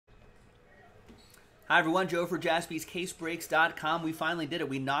Hi everyone, Joe for JaspysCaseBreaks.com. We finally did it.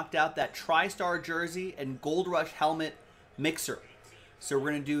 We knocked out that TriSTAR jersey and Gold Rush helmet mixer. So we're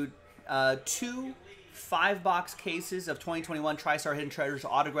going to do two 5-box cases of 2021 TriSTAR Hidden Treasures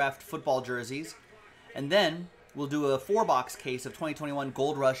autographed football jerseys. And then we'll do a 4-box case of 2021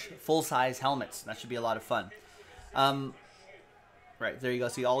 Gold Rush full-size helmets. That should be a lot of fun. Right, there you go.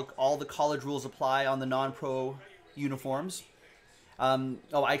 See, all the college rules apply on the non-pro uniforms.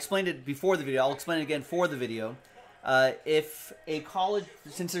 I explained it before the video. I'll explain it again for the video. If a college,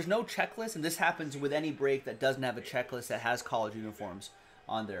 since there's no checklist, and this happens with any break that doesn't have a checklist that has college uniforms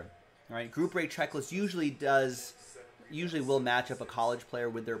on there, all right? Group break checklist usually will match up a college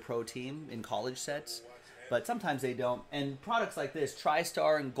player with their pro team in college sets, but sometimes they don't. And products like this,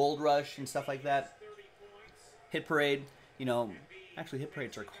 TriSTAR and Gold Rush and stuff like that, Hit Parade, you know, actually Hit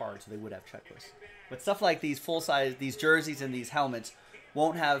Parades are cards, so they would have checklists. But stuff like these full-size, these jerseys and these helmets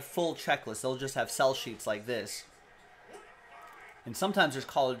won't have full checklists. They'll just have sell sheets like this. And sometimes there's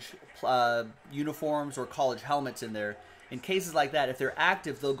college uniforms or college helmets in there. In cases like that, if they're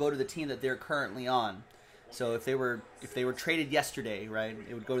active, they'll go to the team that they're currently on. So if they were traded yesterday, right,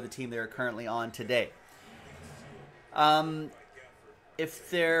 it would go to the team they're currently on today. If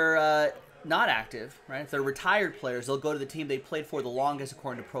they're not active, right? If they're retired players, they'll go to the team they played for the longest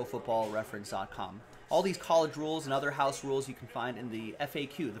according to ProFootballReference.com. All these college rules and other house rules you can find in the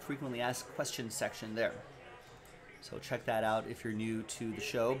FAQ, the Frequently Asked Questions section there. So check that out if you're new to the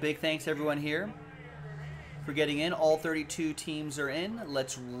show. Big thanks to everyone here for getting in. All 32 teams are in.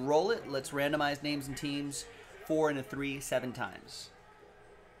 Let's roll it. Let's randomize names and teams 4 and a 3, 7 times.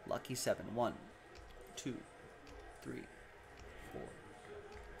 Lucky 7. 1, 2, 3, 4,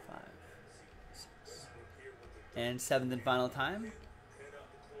 5, 6. And 7th and final time.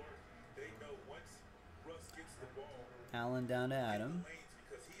 Alan down to Adam.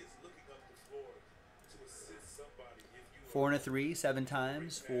 4 and a 3, 7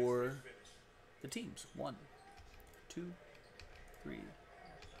 times for the teams. 1, 2, 3,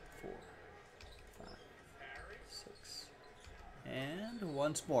 4, 5, 6. And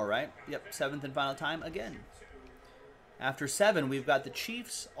once more, right? Yep, 7th and final time again. After 7, we've got the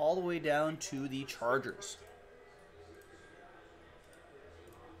Chiefs all the way down to the Chargers.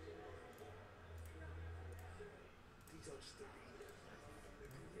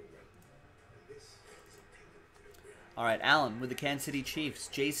 All right, Alan with the Kansas City Chiefs,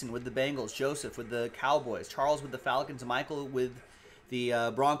 Jason with the Bengals, Joseph with the Cowboys, Charles with the Falcons, Michael with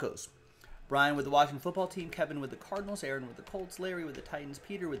the Broncos, Brian with the Washington football team, Kevin with the Cardinals, Aaron with the Colts, Larry with the Titans,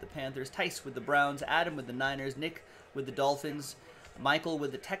 Peter with the Panthers, Tice with the Browns, Adam with the Niners, Nick with the Dolphins, Michael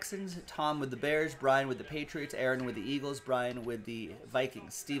with the Texans, Tom with the Bears, Brian with the Patriots, Aaron with the Eagles, Brian with the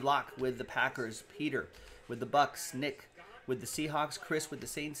Vikings, Steve Locke with the Packers, Peter with the Bucks, Nick with the Seahawks, Chris with the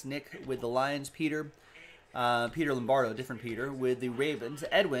Saints, Nick with the Lions, Peter Lombardo, different Peter, with the Ravens,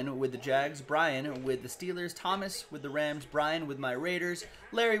 Edwin with the Jags, Brian with the Steelers, Thomas with the Rams, Brian with my Raiders,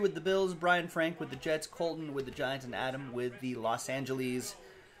 Larry with the Bills, Brian Frank with the Jets, Colton with the Giants, and Adam with the Los Angeles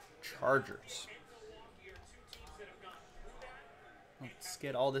Chargers. Let's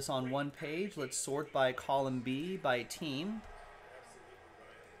get all this on one page. Let's sort by column B by team.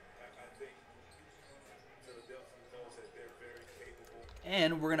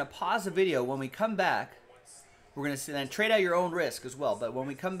 And we're going to pause the video. When we come back, we're going to then trade at your own risk as well. But when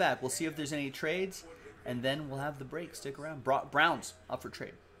we come back, we'll see if there's any trades, and then we'll have the break. Stick around. Browns up for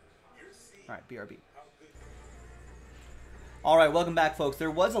trade. All right, BRB. All right, welcome back, folks.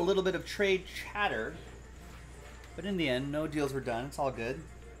 There was a little bit of trade chatter, but in the end, no deals were done. It's all good.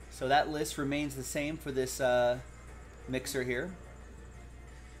 So that list remains the same for this mixer here.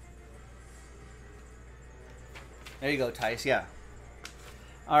 There you go, Tice. Yeah.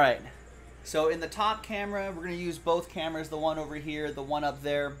 All right. So in the top camera, we're going to use both cameras, the one over here, the one up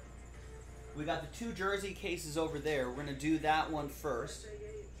there. We got the 2 jersey cases over there. We're going to do that one first,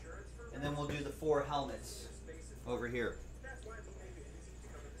 and then we'll do the 4 helmets over here.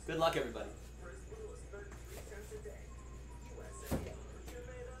 Good luck, everybody.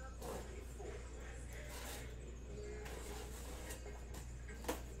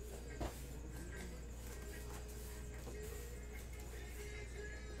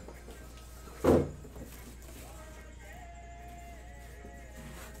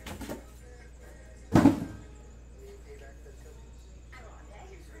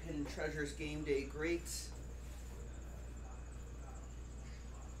 Treasures Game Day Greats.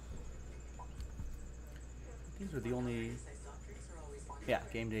 These are the only... Yeah,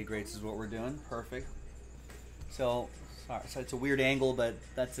 Game Day Greats is what we're doing. Perfect. So, sorry, so it's a weird angle, but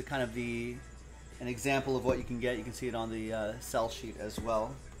that's the kind of an example of what you can get. You can see it on the sell sheet as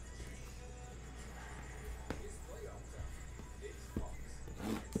well.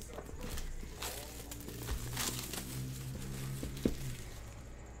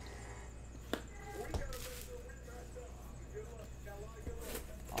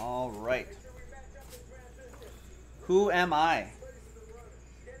 All right. Who am I?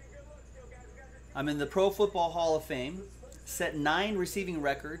 I'm in the Pro Football Hall of Fame. Set 9 receiving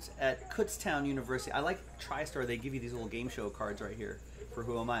records at Kutztown University. I like TriStar. They give you these little game show cards right here for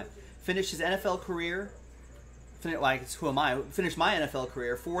Who Am I. Finished his NFL career. It's Who Am I? Finished my NFL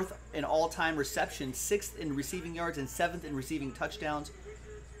career 4th in all-time receptions, 6th in receiving yards, and 7th in receiving touchdowns.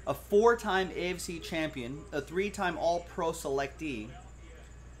 A 4-time AFC champion, a 3-time All-Pro selectee,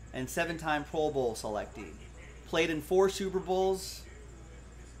 and 7-time Pro Bowl selectee. Played in 4 Super Bowls.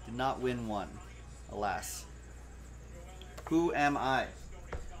 Did not win one, alas. Who am I?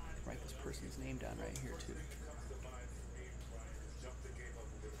 Write this person's name down right here, too.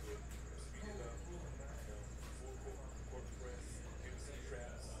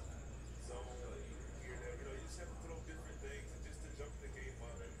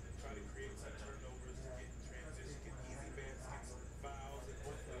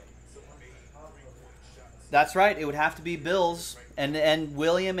 That's right. It would have to be Bills, and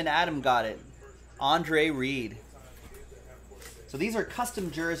William and Adam got it. Andre Reed. So these are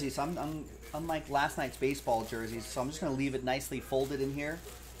custom jerseys. So I'm unlike last night's baseball jerseys, so I'm just going to leave it nicely folded in here.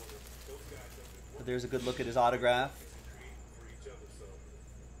 But there's a good look at his autograph.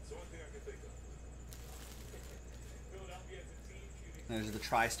 There's the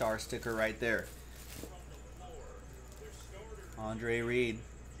TriStar sticker right there. Andre Reed.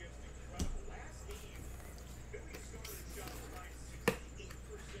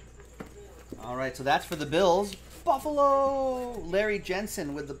 All right, so that's for the Bills. Buffalo! Larry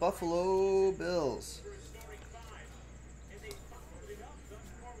Jensen with the Buffalo Bills.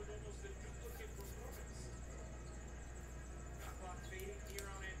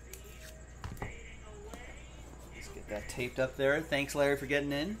 Let's get that taped up there. Thanks, Larry, for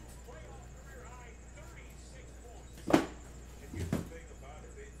getting in. All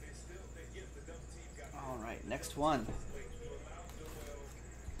right, next one.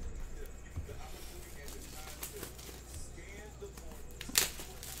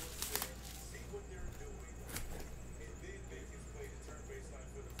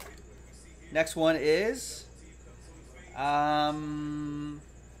 Next one is, oh,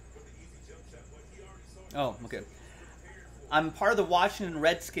 okay. I'm part of the Washington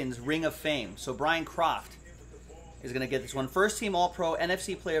Redskins Ring of Fame. So Brian Croft is going to get this one. First team All-Pro,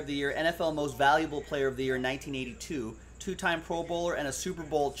 NFC Player of the Year, NFL Most Valuable Player of the Year in 1982, 2-time Pro Bowler, and a Super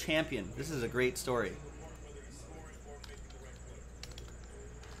Bowl champion. This is a great story.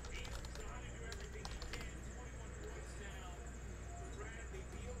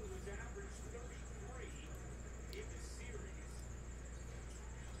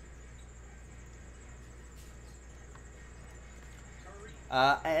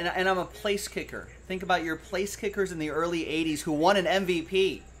 And I'm a place kicker. Think about your place kickers in the early 80s who won an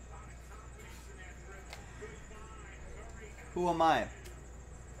MVP. Who am I?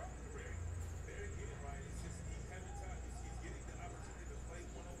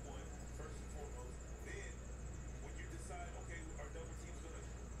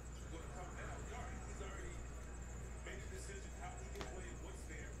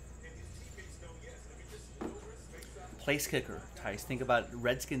 Place kicker, Tice. Think about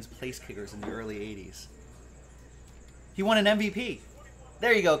Redskins place kickers in the early 80s. He won an MVP.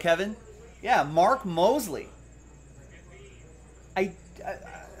 There you go, Kevin. Yeah, Mark Mosley. I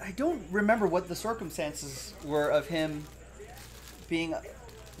don't remember what the circumstances were of him being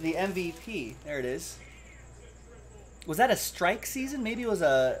the MVP. There it is. Was that a strike season? Maybe it was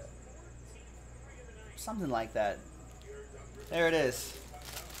a something like that. There it is.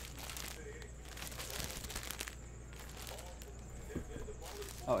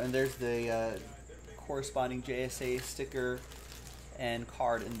 Oh, and there's the corresponding JSA sticker and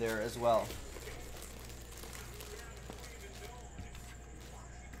card in there as well.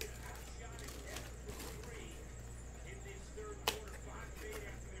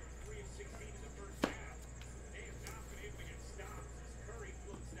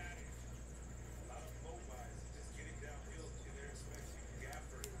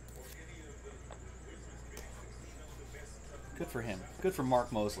 Good for him. Good for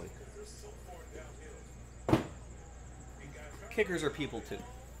Mark Mosley. Kickers are people too.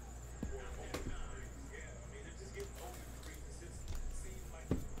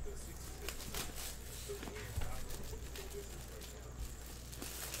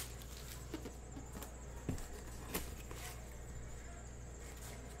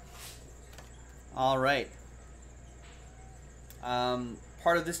 All right.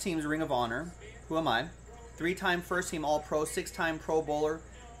 Part of this team's Ring of Honor. Who am I? 3-time first-team All-Pro, 6-time Pro Bowler,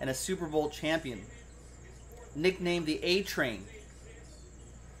 and a Super Bowl champion. Nicknamed the A-Train.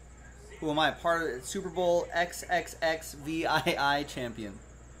 Who am I? Part of the Super Bowl XXXVII champion.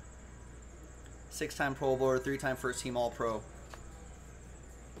 6-time Pro Bowler, 3-time first-team All-Pro.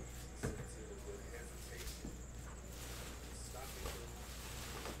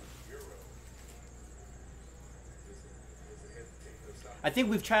 I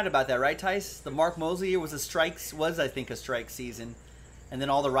think we've chatted about that, right, Tice? The Mark Mosley year was I think a strike season, and then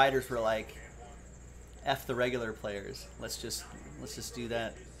all the writers were like, "F the regular players. Let's just do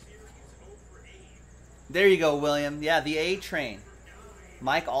that." There you go, William. Yeah, the A Train.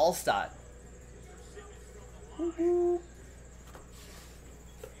 Mike Allstott. There you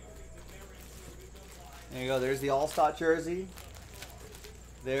go. There's the Allstott jersey.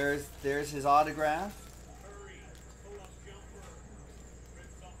 There's his autograph.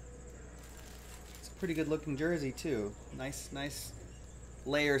 Pretty good looking jersey too. Nice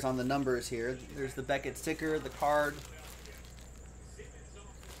layers on the numbers here. There's the Beckett sticker, the card.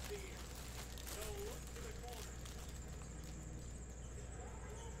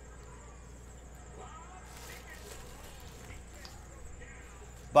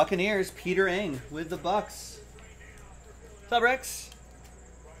 Buccaneers, Peter Eng with the Bucks. What's up, Rex?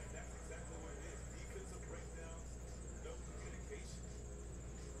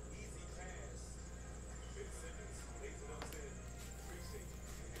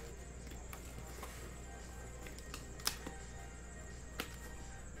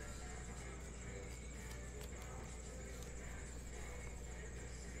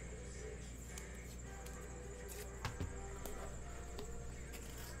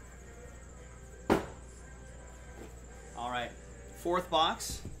 Alright, 4th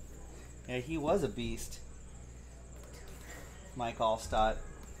box. Yeah, he was a beast. Mike Allstott.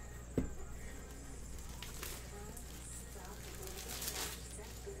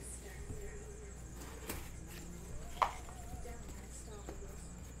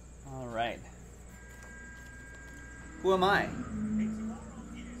 Alright. Who am I?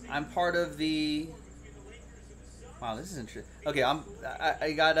 I'm part of the... Wow, this is interesting. Okay,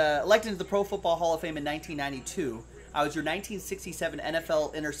 I got elected into the Pro Football Hall of Fame in 1992. I was your 1967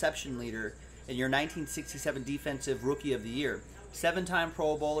 NFL interception leader and your 1967 Defensive Rookie of the Year. 7-time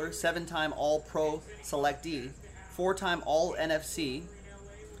Pro Bowler, 7-time All-Pro selectee, 4-time All-NFC,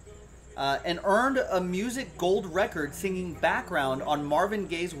 and earned a music gold record singing background on Marvin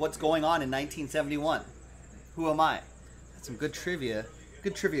Gaye's What's Going On in 1971. Who am I? That's some good trivia.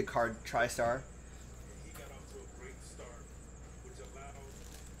 Good trivia card, TriStar.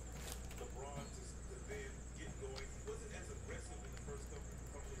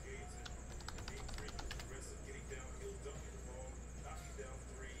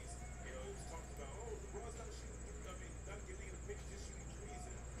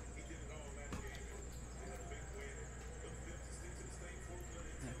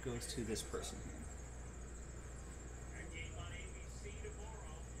 Goes to this person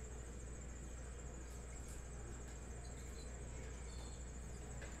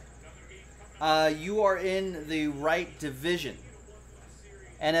here. You are in the right division,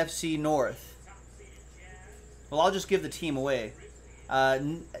 NFC North. Well, I'll just give the team away.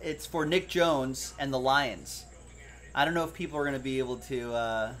 It's for Nick Jones and the Lions. I don't know if people are going to be able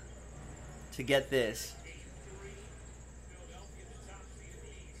to get this.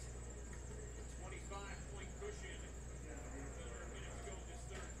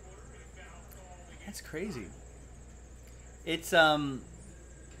 That's crazy. It's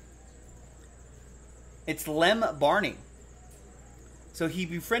Lem Barney. So he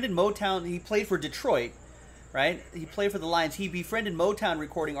befriended Motown. He played for Detroit, right? He played for the Lions. He befriended Motown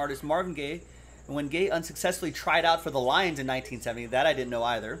recording artist Marvin Gaye, and when Gaye unsuccessfully tried out for the Lions in 1970, that I didn't know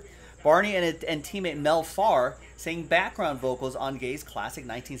either. Barney and teammate Mel Farr sang background vocals on Gaye's classic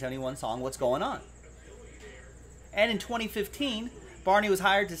 1971 song "What's Going On." And in 2015. Barney was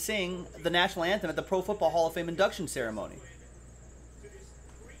hired to sing the national anthem at the Pro Football Hall of Fame induction ceremony.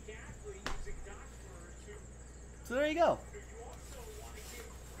 So there you go.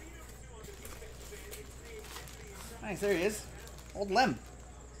 Nice, there he is. Old Lem.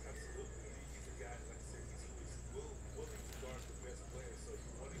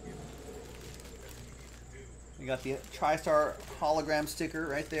 We got the TriStar hologram sticker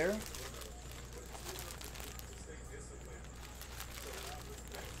right there.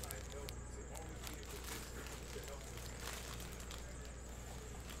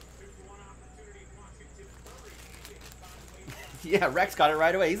 Yeah, Rex got it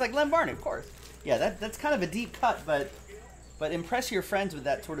right away. He's like, Lem Barney, of course. Yeah, that's kind of a deep cut, but But impress your friends with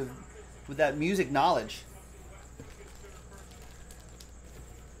that with that music knowledge.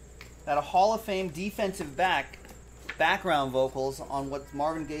 That a Hall of Fame defensive background vocals on what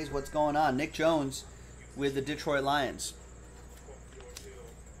Marvin Gaye's What's Going On. Nick Jones with the Detroit Lions.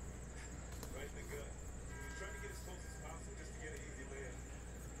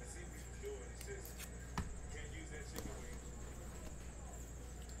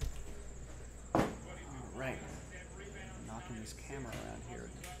 Alright. Knocking this camera around here.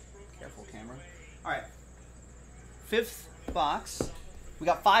 Careful, camera. Alright. 5th box. We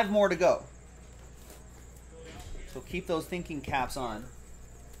got 5 more to go. So keep those thinking caps on.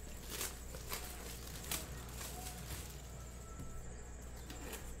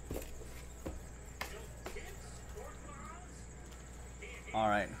 All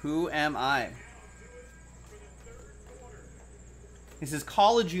right, who am I? This is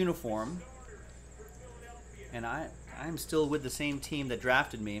college uniform. And I'm still with the same team that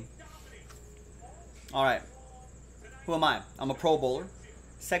drafted me. All right. Who am I? I'm a Pro Bowler.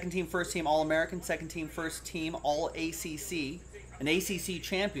 Second team, first team All-American. Second team, first team All-ACC. An ACC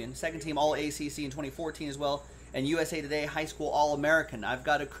champion. Second team All-ACC in 2014 as well. And USA Today High School All-American. I've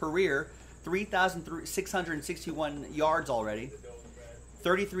got a career 3,661 yards already.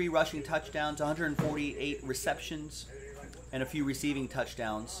 33 rushing touchdowns, 148 receptions, and a few receiving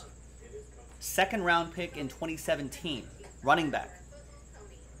touchdowns. Second round pick in 2017. Running back.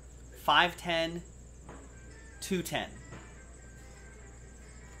 5'10", 210.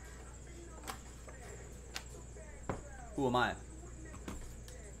 Who am I?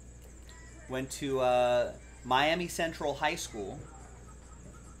 Went to Miami Central High School.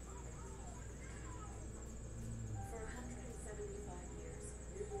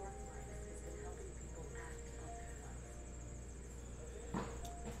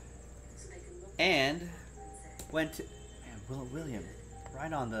 And went to William,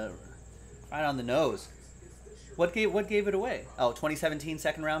 right on the nose. What gave it away? Oh, 2017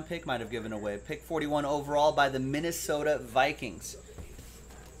 second round pick might have given away. Pick 41 overall by the Minnesota Vikings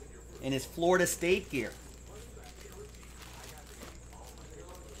in his Florida State gear.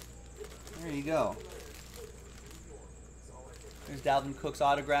 There you go. There's Dalvin Cook's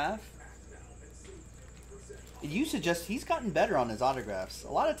autograph. It used to he's gotten better on his autographs.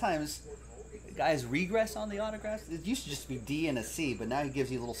 A lot of times guys regress on the autographs. It used to just be D and a C, but now he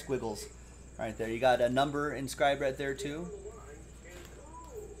gives you little squiggles right there. You got a number inscribed right there too.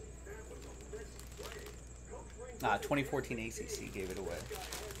 2014 ACC gave it away.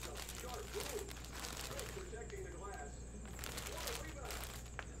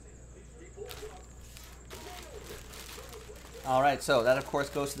 All right, so that of course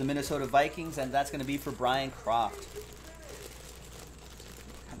goes to the Minnesota Vikings, and that's going to be for Brian Croft.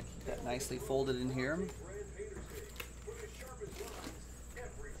 Kind of keep that nicely folded in here.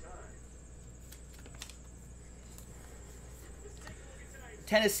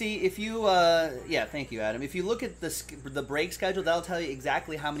 Tennessee, if you, yeah, thank you, Adam. If you look at the break schedule, that'll tell you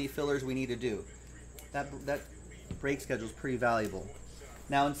exactly how many fillers we need to do. That break schedule is pretty valuable.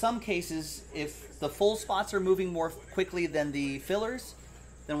 Now, in some cases, if the full spots are moving more quickly than the fillers,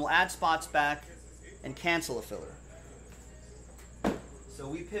 then we'll add spots back and cancel a filler. So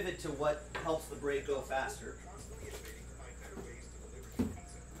we pivot to what helps the break go faster.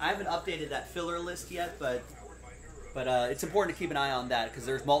 I haven't updated that filler list yet, but it's important to keep an eye on that because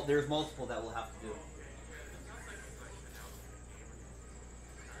there's multiple that we'll have to do.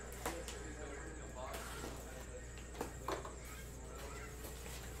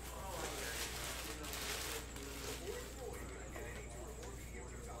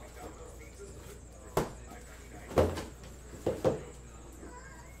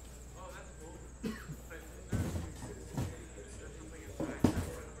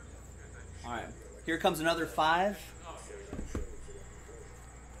 All right, here comes another 5.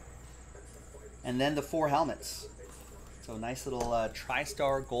 And then the 4 helmets. So nice little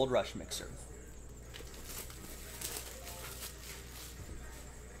TRISTAR Gold Rush mixer.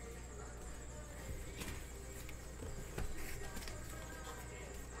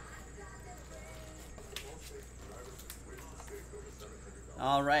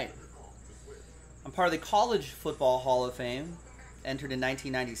 All right. I'm part of the College Football Hall of Fame, entered in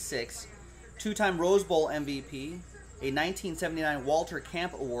 1996. 2-time Rose Bowl MVP, a 1979 Walter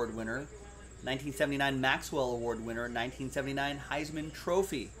Camp Award winner, 1979 Maxwell Award winner, 1979 Heisman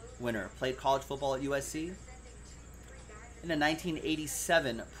Trophy winner. Played college football at USC. And a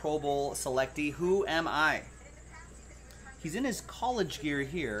 1987 Pro Bowl selectee. Who am I? He's in his college gear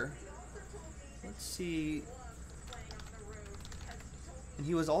here. Let's see. And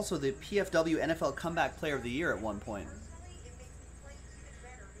he was also the PFW NFL Comeback Player of the Year at one point.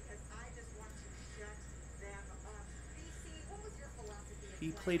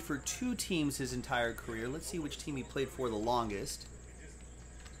 played for 2 teams his entire career. Let's see which team he played for the longest.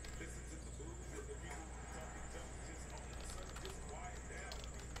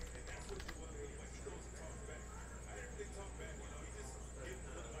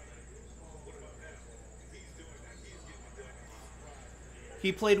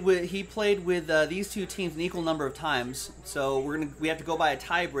 He played with these 2 teams an equal number of times. So we have to go by a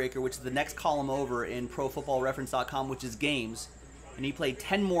tiebreaker, which is the next column over in ProFootballReference.com, which is games. And he played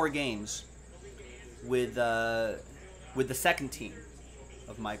 10 more games with the second team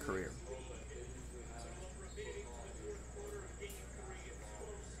of my career.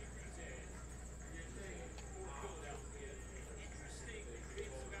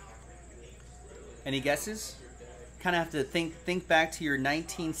 Any guesses? Kind of have to think back to your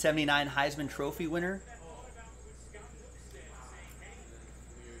 1979 Heisman Trophy winner.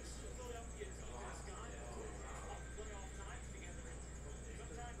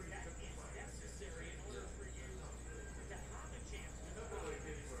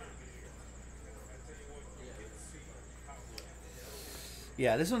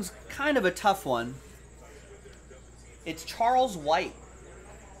 Yeah, this one's kind of a tough one. It's Charles White.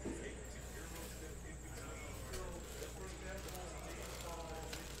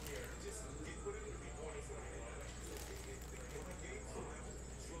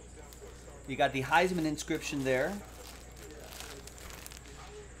 You got the Heisman inscription there.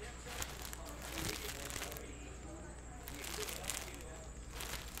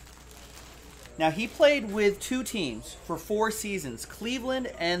 Now, he played with 2 teams for 4 seasons,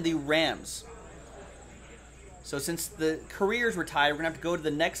 Cleveland and the Rams. So since the careers were tied, we're going to have to go to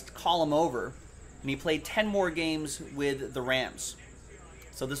the next column over. And he played 10 more games with the Rams.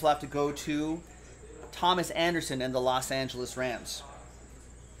 So this will have to go to Thomas Anderson and the Los Angeles Rams.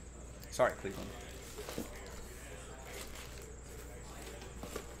 Sorry, Cleveland.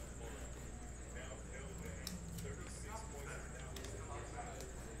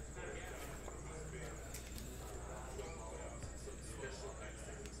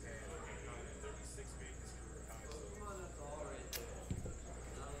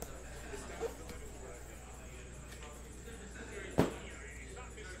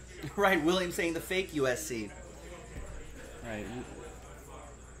 Right, William saying the fake USC. Right.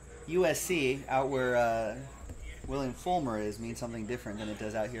 USC, out where William Fulmer is, means something different than it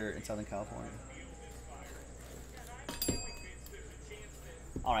does out here in Southern California.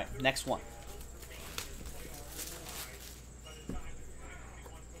 All right, next one.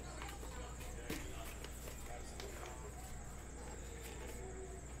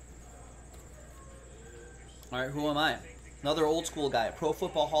 All right, who am I? Another old school guy, Pro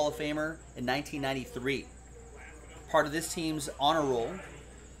Football Hall of Famer in 1993. Part of this team's honor roll,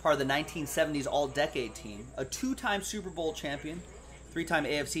 part of the 1970s All-Decade team, a 2-time Super Bowl champion, 3-time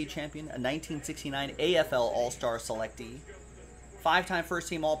AFC champion, a 1969 AFL All-Star selectee, 5-time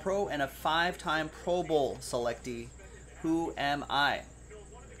first-team All-Pro, and a 5-time Pro Bowl selectee. Who am I?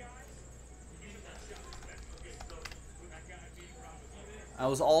 I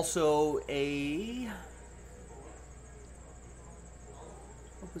was also a...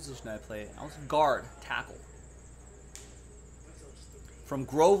 What position did I play? I was guard, tackle. From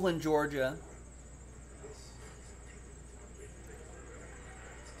Groveland, Georgia.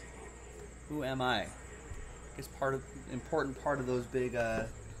 Who am I? I guess important part of those big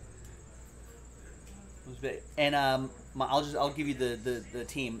and I'll give you the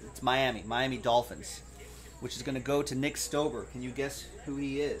team. It's Miami Dolphins, which is going to go to Nick Stober. Can you guess who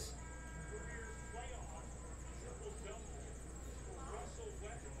he is?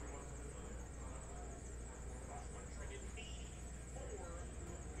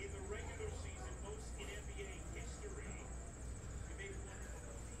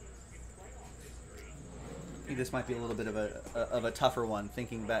 I think this might be a little bit of a tougher one.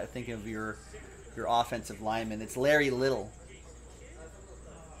 Thinking of your offensive lineman, it's Larry Little.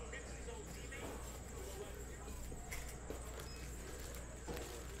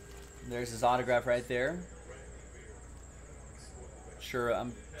 There's his autograph right there.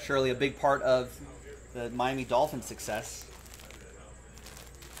 Surely a big part of the Miami Dolphins' success.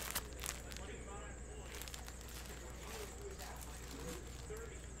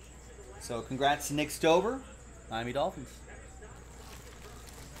 So congrats to Nick Stober, Miami Dolphins.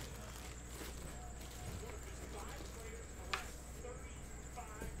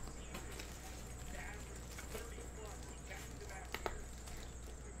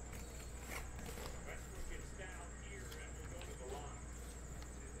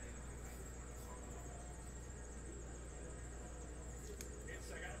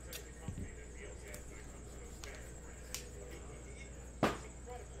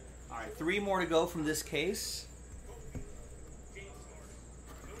 3 more to go from this case.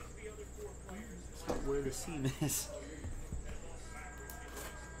 It's not where the seam is.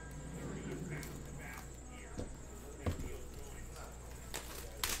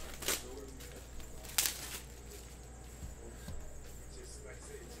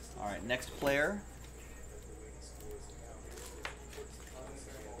 All right, next player.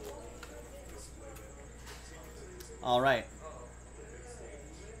 All right.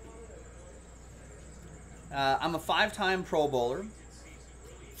 I'm a 5-time Pro Bowler,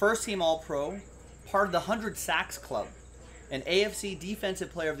 first team All-Pro, part of the 100 Sacks Club, an AFC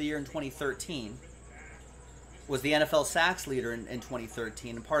Defensive Player of the Year in 2013, was the NFL sacks leader in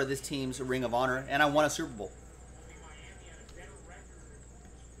 2013, and part of this team's Ring of Honor, and I won a Super Bowl.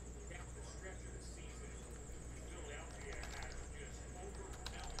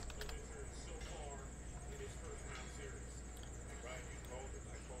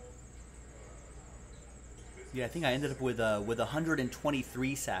 Yeah, I think I ended up with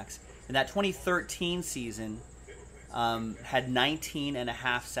 123 sacks. And that 2013 season had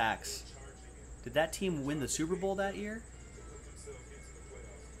 19.5 sacks. Did that team win the Super Bowl that year?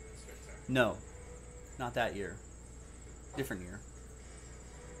 No, not that year. Different year.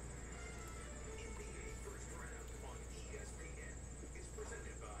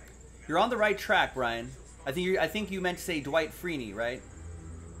 You're on the right track, Brian. I think you meant to say Dwight Freeney, right?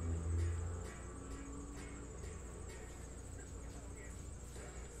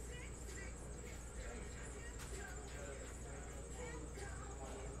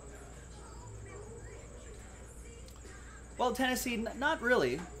 Well, Tennessee, not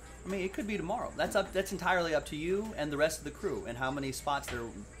really. I mean, it could be tomorrow. That's entirely up to you and the rest of the crew and how many spots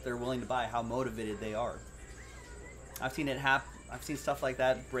they're willing to buy, how motivated they are. I've seen it happen. I've seen stuff like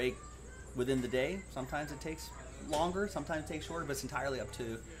that break within the day. Sometimes it takes longer, sometimes it takes shorter, but it's entirely up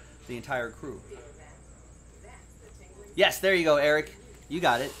to the entire crew. Yes, there you go, Eric. You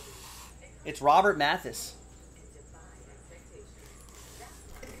got it. It's Robert Mathis.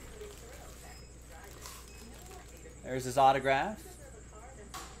 There's his autograph.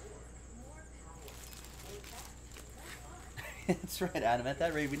 That's right, Adam. At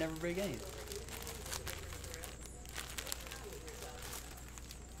that rate, we never break anything.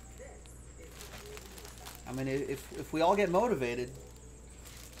 I mean, if we all get motivated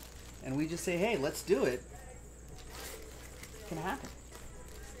and we just say, hey, let's do it, it can happen.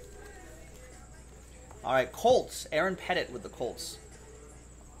 All right, Colts. Aaron Pettit with the Colts.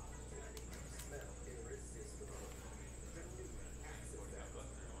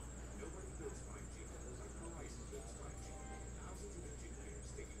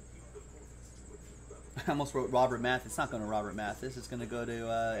 I almost wrote Robert Mathis. It's not going to Robert Mathis. It's going to go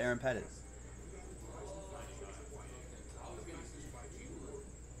to Aaron Pettit.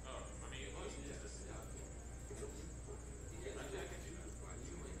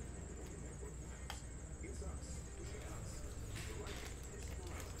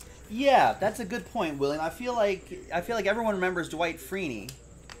 Yeah, that's a good point, William. I feel like everyone remembers Dwight Freeney,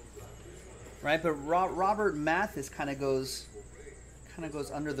 right? But Robert Mathis kind of goes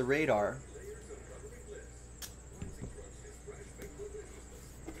under the radar.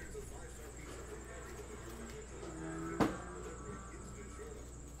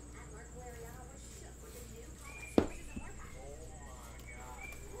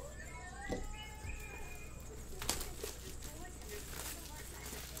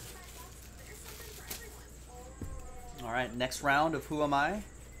 All right, next round of Who Am I?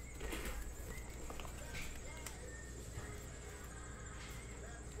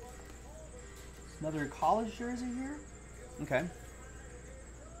 Another college jersey here? Okay.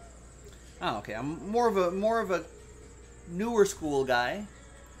 Oh, okay. I'm more of a newer school guy.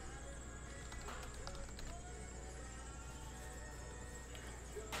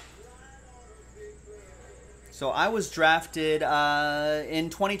 So I was drafted in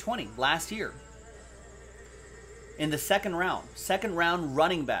 2020, last year. In the second round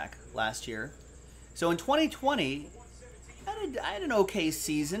running back last year. So in 2020, I had an okay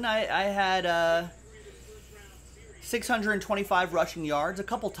season. I had 625 rushing yards, a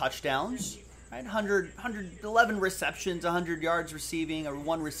couple touchdowns. I had 111 receptions, 100 yards receiving, or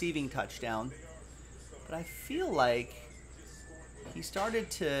 1 receiving touchdown. But I feel like he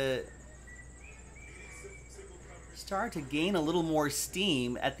started to gain a little more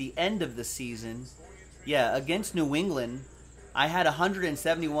steam at the end of the season. Yeah, against New England, I had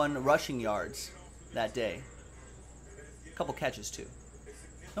 171 rushing yards that day. A couple catches, too.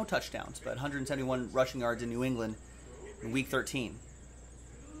 No touchdowns, but 171 rushing yards in New England in Week 13.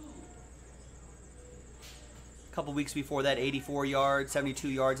 A couple weeks before that, 84 yards, 72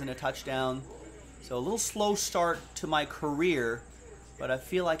 yards, and a touchdown. So a little slow start to my career, but I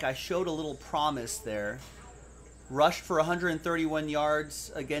feel like I showed a little promise there. Rushed for 131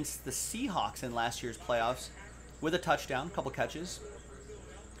 yards against the Seahawks in last year's playoffs with a touchdown, a couple catches.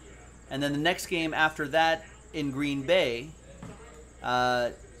 And then the next game after that in Green Bay,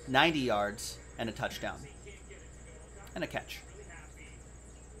 90 yards and a touchdown and a catch.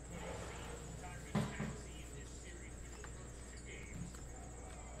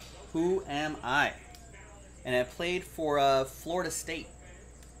 Who am I? And I played for Florida State.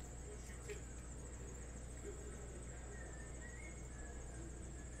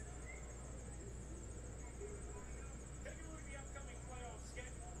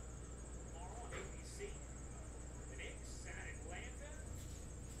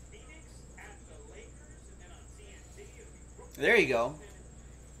 There you go.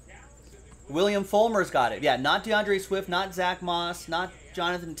 William Fulmer's got it. Yeah, not DeAndre Swift, not Zach Moss, not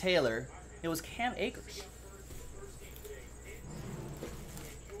Jonathan Taylor. It was Cam Akers.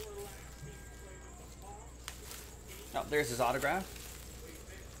 Oh, there's his autograph.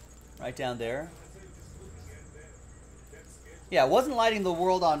 Right down there. Yeah, it wasn't lighting the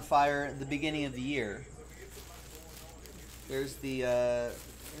world on fire at the beginning of the year. There's the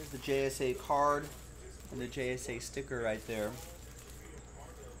JSA card and the JSA sticker right there.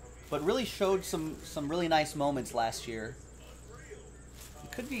 But really showed some really nice moments last year.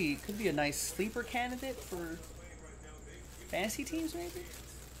 It could be a nice sleeper candidate for fantasy teams, maybe,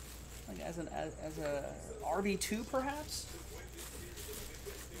 like as a RB2 perhaps.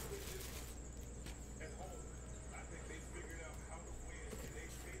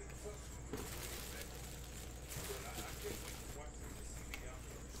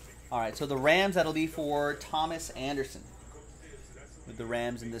 All right, so the Rams, that'll be for Thomas Anderson with the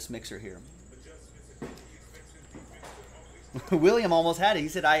Rams in this mixer here. William almost had it. He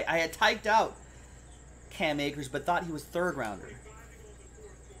said, I had typed out Cam Akers, but thought he was third rounder.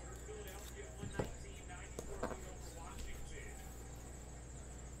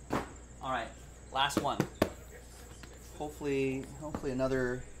 All right, last one. Hopefully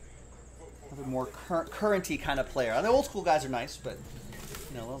another more currenty kind of player. The old school guys are nice, but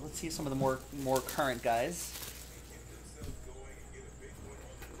you know, let's see some of the more current guys.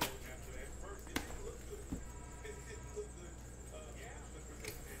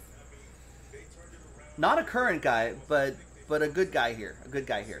 Not a current guy, but a good guy here. A good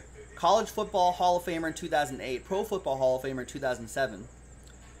guy here. College Football Hall of Famer in 2008. Pro Football Hall of Famer in 2007.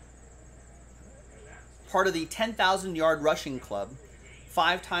 Part of the 10,000-yard rushing club.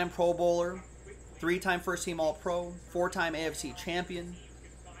 5-time Pro Bowler. 3-time first-team All-Pro. 4-time AFC champion.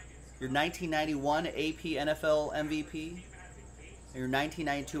 Your 1991 AP NFL MVP. Your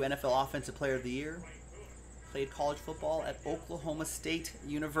 1992 NFL Offensive Player of the Year. Played college football at Oklahoma State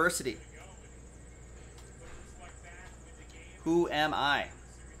University. Who am I?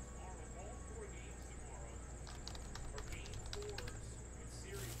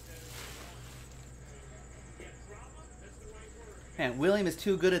 Man, William is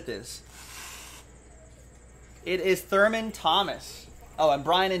too good at this. It is Thurman Thomas. Oh, and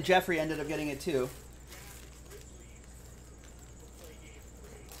Brian and Jeffrey ended up getting it too.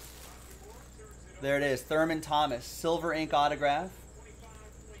 There it is, Thurman Thomas, silver ink autograph.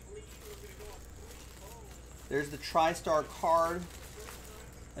 There's the TRISTAR card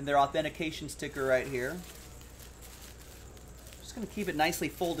and their authentication sticker right here. Just going to keep it nicely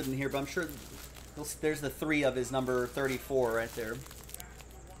folded in here, but I'm sure there's the 3 of his number 34 right there.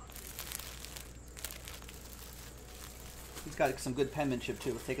 He's got some good penmanship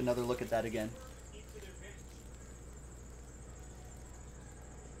too. Let's take another look at that again.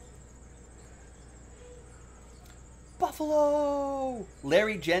 Buffalo!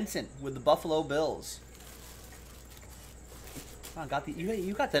 Larry Jensen with the Buffalo Bills. Oh,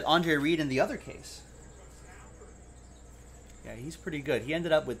 you got that Andre Reed in the other case. Yeah, he's pretty good. He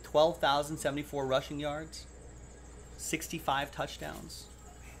ended up with 12,074 rushing yards, 65 touchdowns.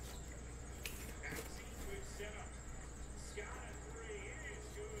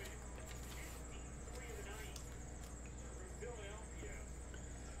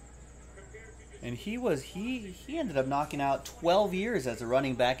 And he ended up knocking out 12 years as a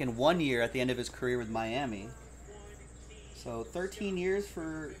running back in 1 year at the end of his career with Miami. So 13 years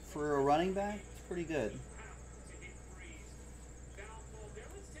for a running back, it's pretty good.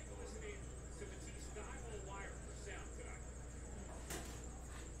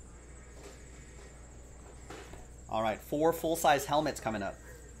 All right, 4 full-size helmets coming up.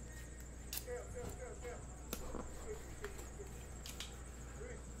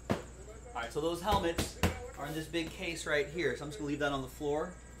 All right, so those helmets are in this big case right here. So I'm just going to leave that on the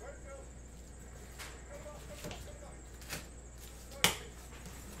floor.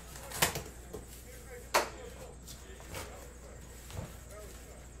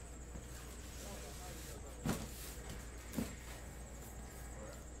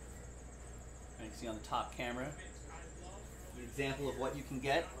 And you can see on the top camera an example of what you can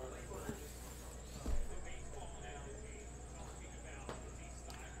get.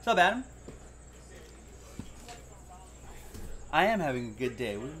 What's up, Adam? I am having a good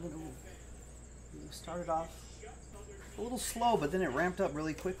day. We started off a little slow, but then it ramped up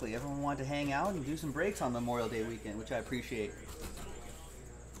really quickly. Everyone wanted to hang out and do some breaks on Memorial Day weekend, which I appreciate.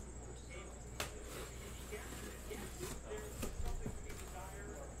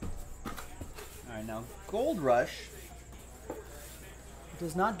 All right, now Gold Rush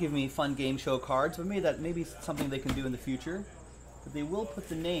does not give me fun game show cards, but maybe something they can do in the future. But they will put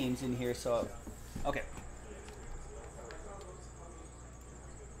the names in here, so okay.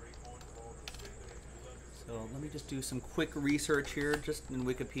 So let me just do some quick research here, just in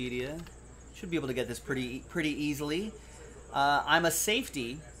Wikipedia. Should be able to get this pretty easily. I'm a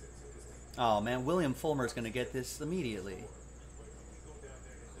safety. Oh man, William Fulmer is going to get this immediately.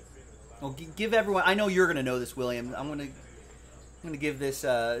 Well, give everyone. I know you're going to know this, William. I'm going to give this.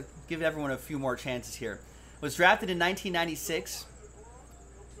 Give everyone a few more chances here. Was drafted in 1996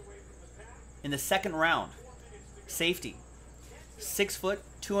 in the second round. Safety. 6 foot,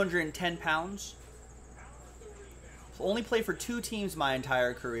 210 pounds. Only played for 2 teams my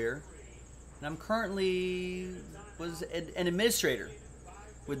entire career, and I'm currently was an administrator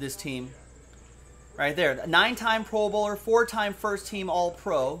with this team. Right there, 9-time Pro Bowler, 4-time first team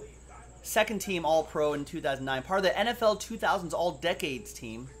All-Pro, second team All-Pro in 2009. Part of the NFL 2000s All-Decades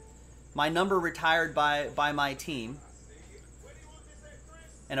team. My number retired by my team.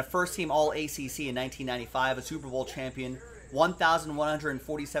 And a first team All-ACC in 1995, a Super Bowl champion,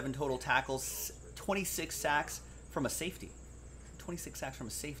 1,147 total tackles, 26 sacks from a safety. 26 sacks from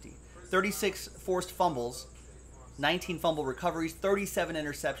a safety. 36 forced fumbles, 19 fumble recoveries, 37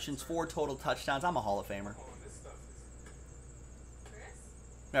 interceptions, 4 total touchdowns. I'm a Hall of Famer.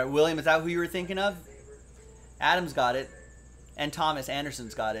 All right, William, is that who you were thinking of? Adam's got it. And Thomas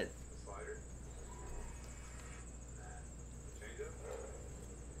Anderson's got it.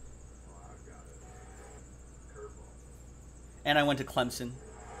 And I went to Clemson.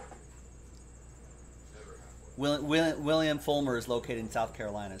 William Fulmer is located in South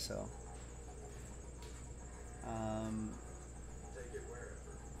Carolina, so.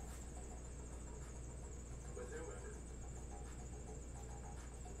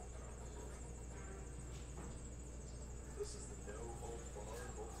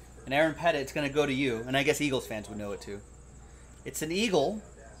 And Aaron Pettit, it's going to go to you, and I guess Eagles fans would know it too. It's an Eagle.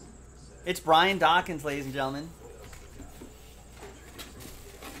 It's Brian Dawkins, ladies and gentlemen.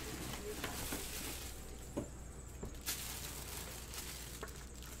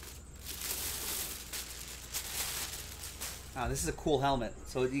 Oh, this is a cool helmet.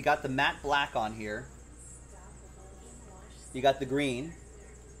 So you got the matte black on here. You got the green.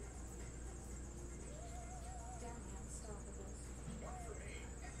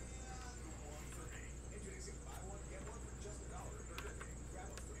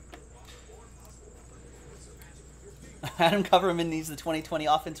 Adam Coverman needs the 2020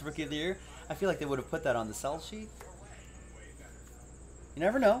 Offensive Rookie of the Year. I feel like they would have put that on the sell sheet. You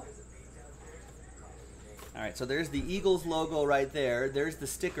never know. All right, so there's the Eagles logo right there. There's the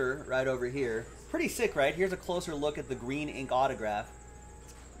sticker right over here. Pretty sick, right? Here's a closer look at the green ink autograph.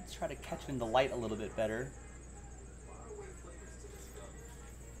 Let's try to catch in the light a little bit better.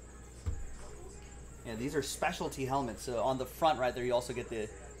 Yeah, these are specialty helmets. So on the front right there, you also get the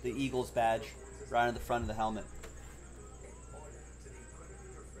Eagles badge right on the front of the helmet.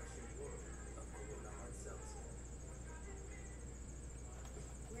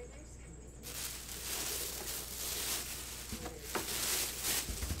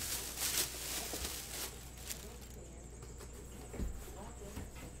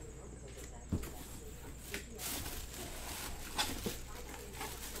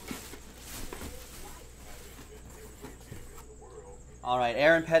 All right,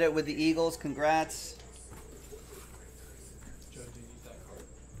 Aaron Pettit with the Eagles. Congrats. Joe, do you need that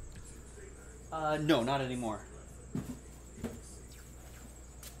card? No, not anymore.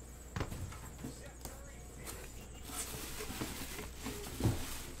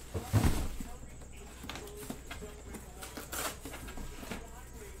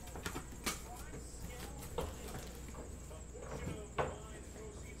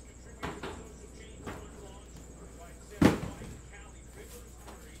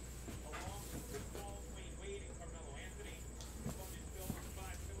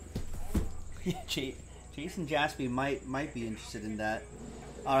 Jason Jaspy might be interested in that.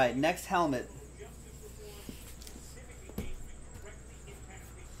 All right, next helmet.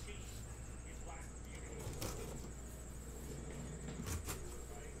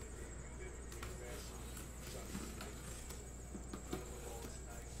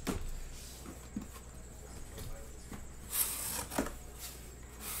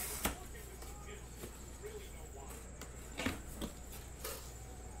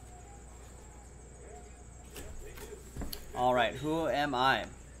 All right, who am I?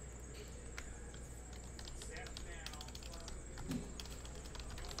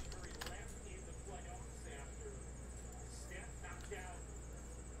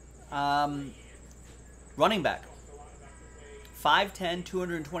 Running back. 5'10",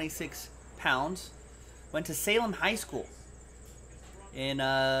 226 pounds. Went to Salem High School in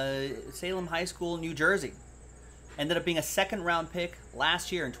Salem High School, New Jersey. Ended up being a second-round pick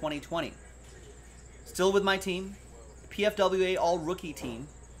last year in 2020. Still with my team. PFWA All-Rookie Team.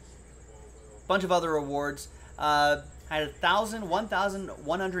 Bunch of other awards. Had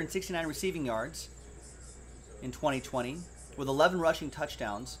 1,169 receiving yards in 2020 with 11 rushing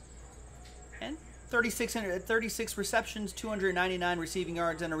touchdowns and 36 receptions, 299 receiving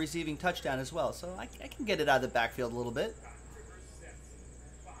yards, and a receiving touchdown as well. So I can get it out of the backfield a little bit.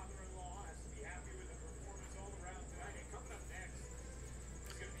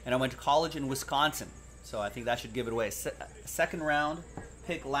 And I went to college in Wisconsin. So I think that should give it away. Second round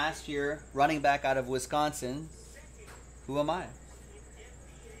pick last year, running back out of Wisconsin. Who am I?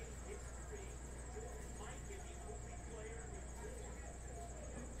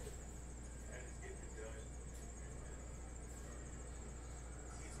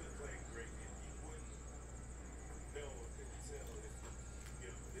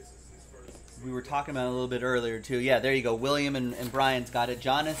 We were talking about it a little bit earlier too. Yeah, there you go. William and Brian's got it.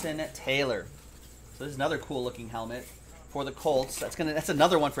 Jonathan Taylor. So this is another cool looking helmet for the Colts. That's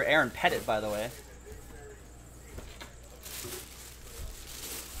another one for Aaron Pettit, by the way.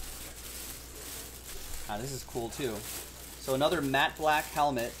 Ah, this is cool too. So another matte black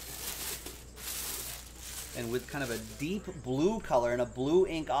helmet, and with kind of a deep blue color and a blue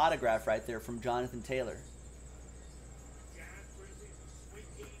ink autograph right there from Jonathan Taylor.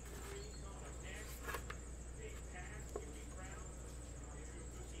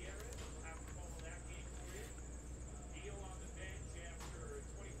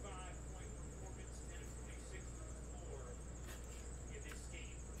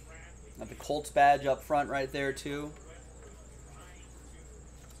 Got the Colts badge up front right there too.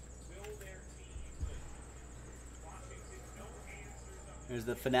 There's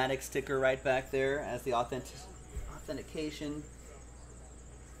the Fanatic sticker right back there as the authentication.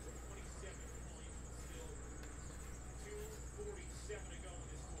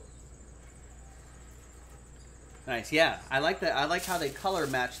 Nice, yeah. I like that. I like how they color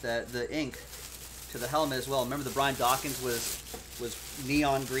match the ink to the helmet as well. Remember the Brian Dawkins was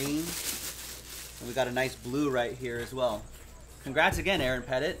neon green, and we got a nice blue right here as well. Congrats again, Aaron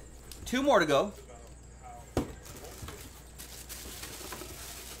Pettit. 2 more to go.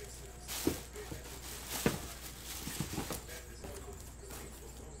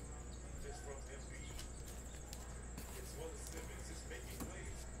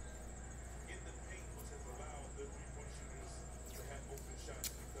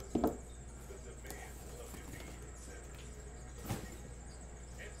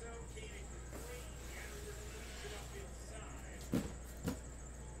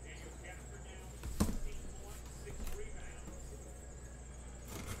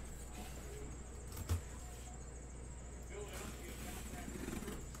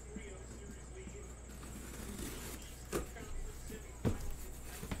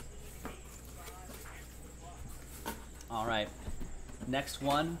 All right, next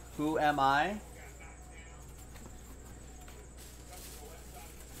one, who am I?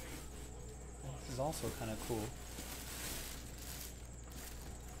 This is also kind of cool.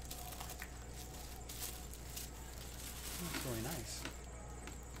 That's really nice.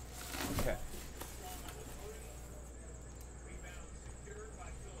 Okay.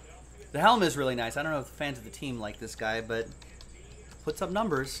 The helmet is really nice. I don't know if the fans of the team like this guy, but puts up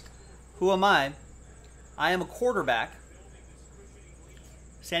numbers. Who am I? I am a quarterback,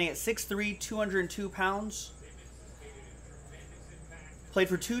 standing at 6'3", 202 pounds. Played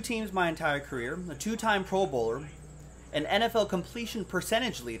for 2 teams my entire career, a 2-time Pro Bowler, an NFL completion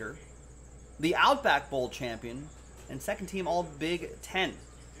percentage leader, the Outback Bowl champion, and 2nd team All Big Ten.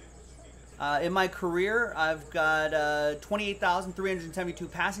 In my career, I've got 28,372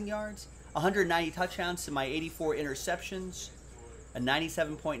 passing yards, 190 touchdowns to my 84 interceptions, a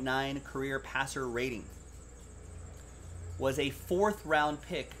 97.9 career passer rating. Was a 4th round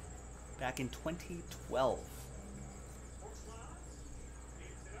pick back in 2012.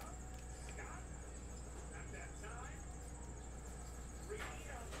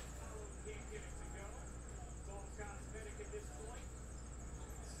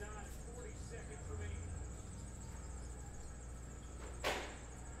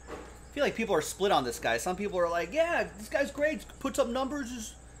 I feel like people are split on this guy. Some people are like, yeah, this guy's great, puts up numbers,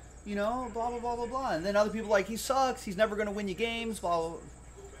 just, you know, blah, blah, blah, blah, blah. And then other people are like, he sucks, he's never going to win you games, blah, blah, blah.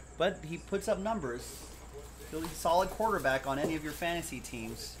 But he puts up numbers. Really solid quarterback on any of your fantasy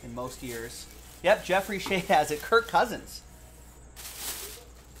teams in most years. Yep, Jeffrey Shea has it. Kirk Cousins.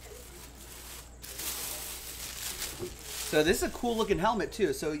 So this is a cool looking helmet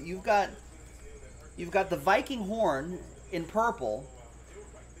too. So you've got the Viking horn in purple.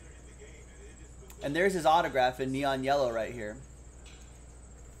 And there's his autograph in neon yellow right here.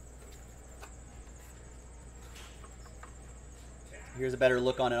 Here's a better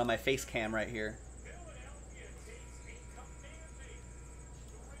look on it on my face cam right here.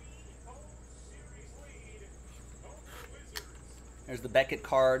 There's the Beckett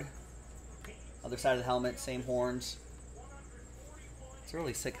card. Other side of the helmet, same horns. It's a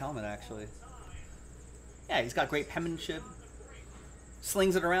really sick helmet, actually. Yeah, he's got great penmanship.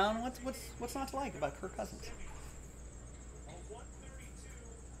 Slings it around. What's not to like about Kirk Cousins?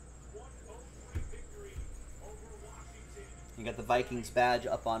 You got the Vikings badge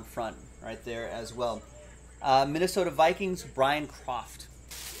up on front right there as well. Minnesota Vikings, Brian Croft.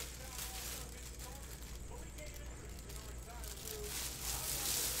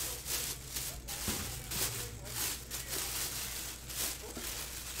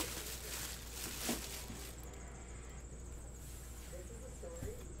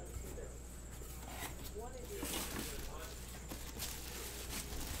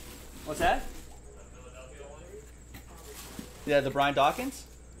 What's that? Yeah, the Brian Dawkins?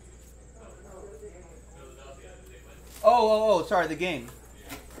 Oh, sorry, the game.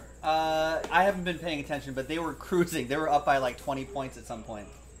 I haven't been paying attention, but they were cruising. They were up by like 20 points at some point.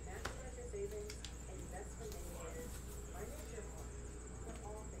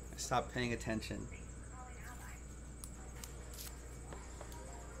 I stopped paying attention.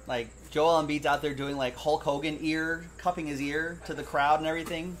 Like, Joel Embiid's out there doing like Hulk Hogan ear, cupping his ear to the crowd and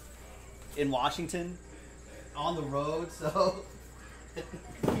everything in Washington on the road, so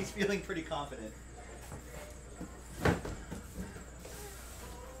he's feeling pretty confident.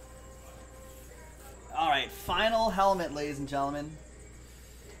 All right, final helmet, ladies and gentlemen.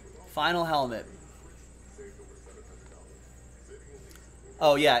 Final helmet.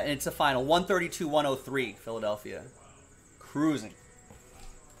 Oh, yeah, and it's a final. 132-103, Philadelphia. Cruising.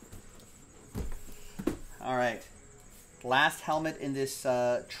 All right. Last helmet in this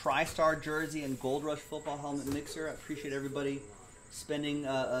TriStar jersey and Gold Rush football helmet mixer. I appreciate everybody spending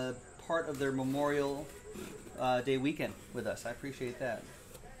a part of their Memorial Day weekend with us. I appreciate that.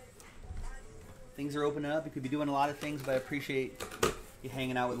 Things are opening up. You could be doing a lot of things, but I appreciate you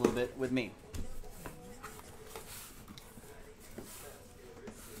hanging out a little bit with me.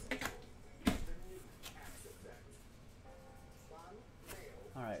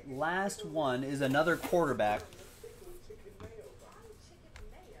 All right, last one is another quarterback.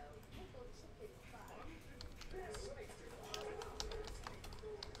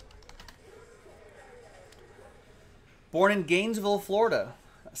 Born in Gainesville, Florida,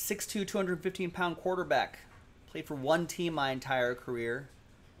 6'2", 215-pound quarterback. Played for one team my entire career.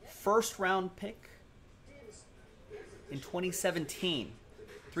 First round pick in 2017.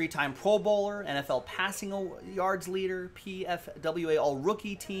 Three-time Pro Bowler, NFL passing yards leader, PFWA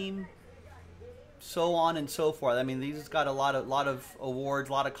All-Rookie team, so on and so forth. I mean, he's got a lot of awards,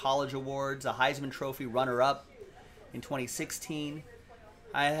 a lot of college awards, a Heisman Trophy runner-up in 2016.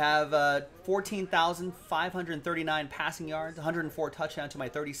 I have 14,539 passing yards, 104 touchdowns to my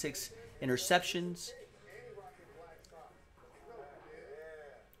 36 interceptions,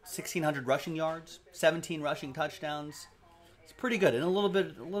 1,600 rushing yards, 17 rushing touchdowns. It's pretty good, and a little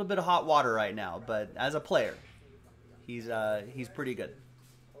bit of hot water right now. But as a player, he's pretty good.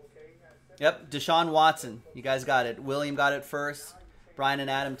 Yep, Deshaun Watson. You guys got it. William got it first. Brian and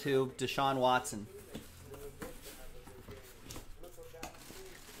Adam too. Deshaun Watson.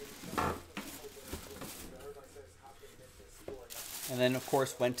 And then, of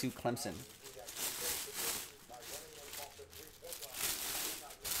course, went to Clemson.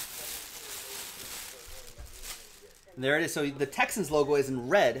 And there it is. So the Texans logo is in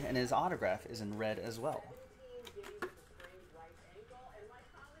red, and his autograph is in red as well.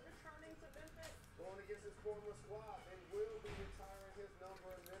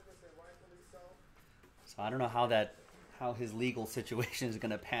 So I don't know how his legal situation is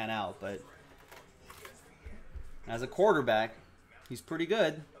going to pan out, but as a quarterback, he's pretty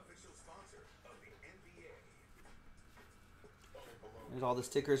good. There's all the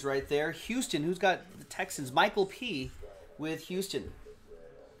stickers right there. Houston, who's got the Texans? Michael P. with Houston.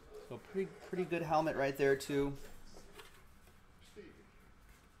 So pretty good helmet right there too.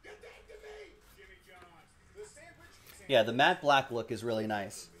 Yeah, the matte black look is really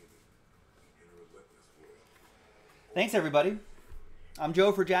nice. Thanks, everybody. I'm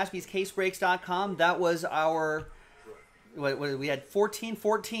Joe for JaspysCaseBreaks.com. That was our, we had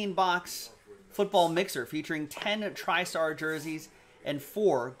 14 box football mixer featuring 10 TriStar jerseys and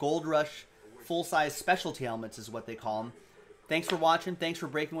 4 Gold Rush full-size specialty helmets is what they call them. Thanks for watching. Thanks for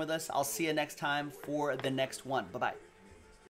breaking with us. I'll see you next time for the next one. Bye-bye.